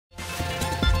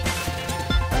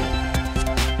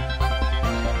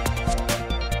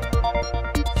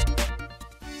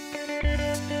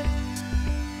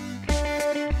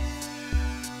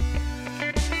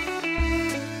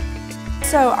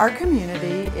So our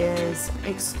community is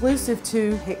exclusive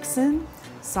to Hickson,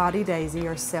 Soddy Daisy,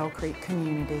 or Sale Creek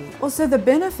community. Well, so the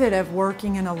benefit of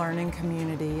working in a learning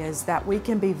community is that we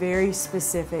can be very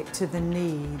specific to the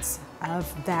needs of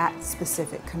that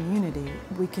specific community.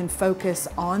 We can focus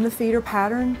on the feeder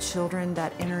pattern, children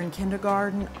that enter in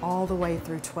kindergarten all the way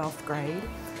through 12th grade.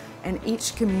 And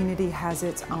each community has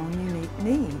its own unique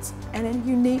needs and a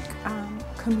unique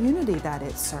community that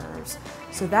it serves.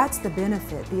 So that's the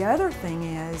benefit. The other thing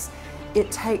is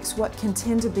it takes what can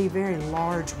tend to be very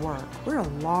large work. We're a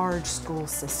large school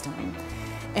system,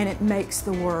 and it makes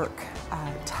the work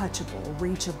touchable,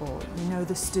 reachable. You know,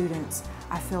 the students,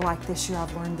 I feel like this year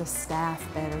I've learned the staff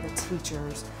better, the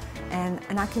teachers, and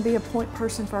I can be a point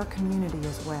person for our community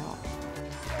as well.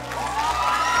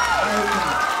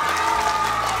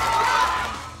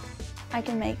 I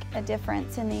can make a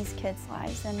difference in these kids'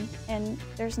 lives, and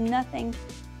there's nothing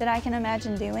that I can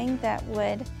imagine doing that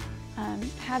would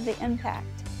have the impact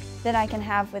that I can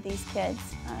have with these kids.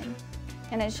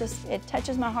 And it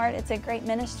touches my heart. It's a great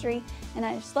ministry, and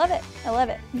I just love it. I love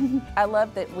it. I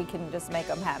love that we can just make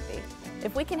them happy.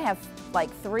 If we can have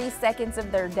like 3 seconds of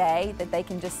their day that they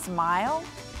can just smile,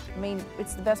 I mean,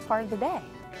 it's the best part of the day.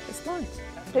 It's lunch.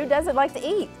 Who doesn't like to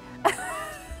eat?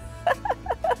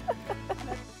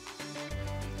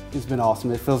 It's been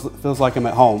awesome. It feels like I'm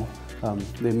at home.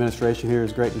 The administration here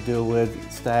is great to deal with,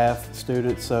 staff,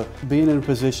 students, so being in a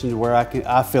position where I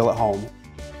feel at home.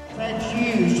 That's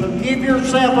you, so give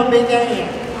yourself a big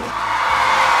hand.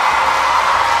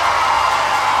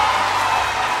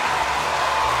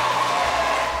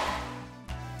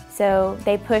 So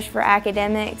they push for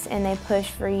academics, and they push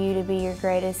for you to be your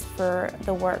greatest for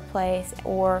the workplace,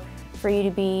 or for you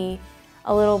to be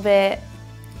a little bit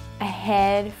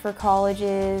ahead for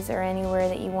colleges or anywhere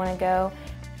that you want to go.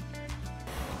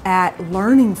 At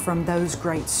learning from those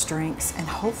great strengths and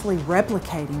hopefully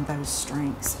replicating those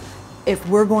strengths, if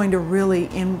we're going to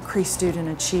really increase student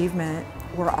achievement,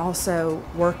 we're also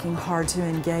working hard to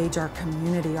engage our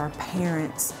community, our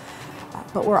parents,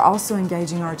 but we're also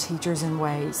engaging our teachers in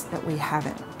ways that we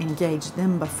haven't engaged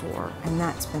them before, and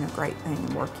that's been a great thing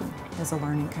working as a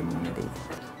learning community.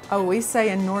 Oh, we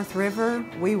say in North River,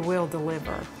 we will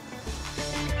deliver.